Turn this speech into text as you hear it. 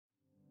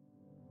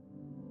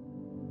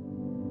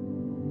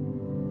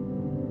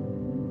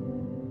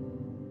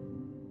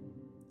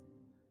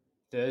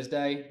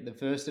Thursday, the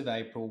 1st of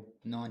April,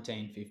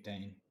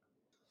 1915.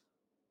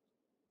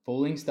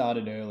 Falling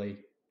started early.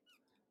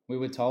 We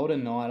were told a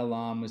night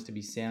alarm was to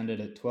be sounded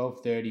at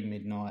 12:30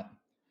 midnight,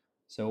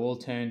 so all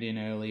turned in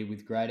early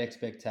with great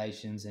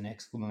expectations and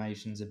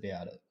exclamations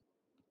about it,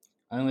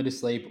 only to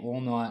sleep all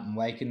night and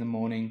wake in the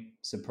morning,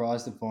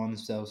 surprised to find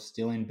themselves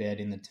still in bed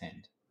in the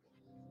tent.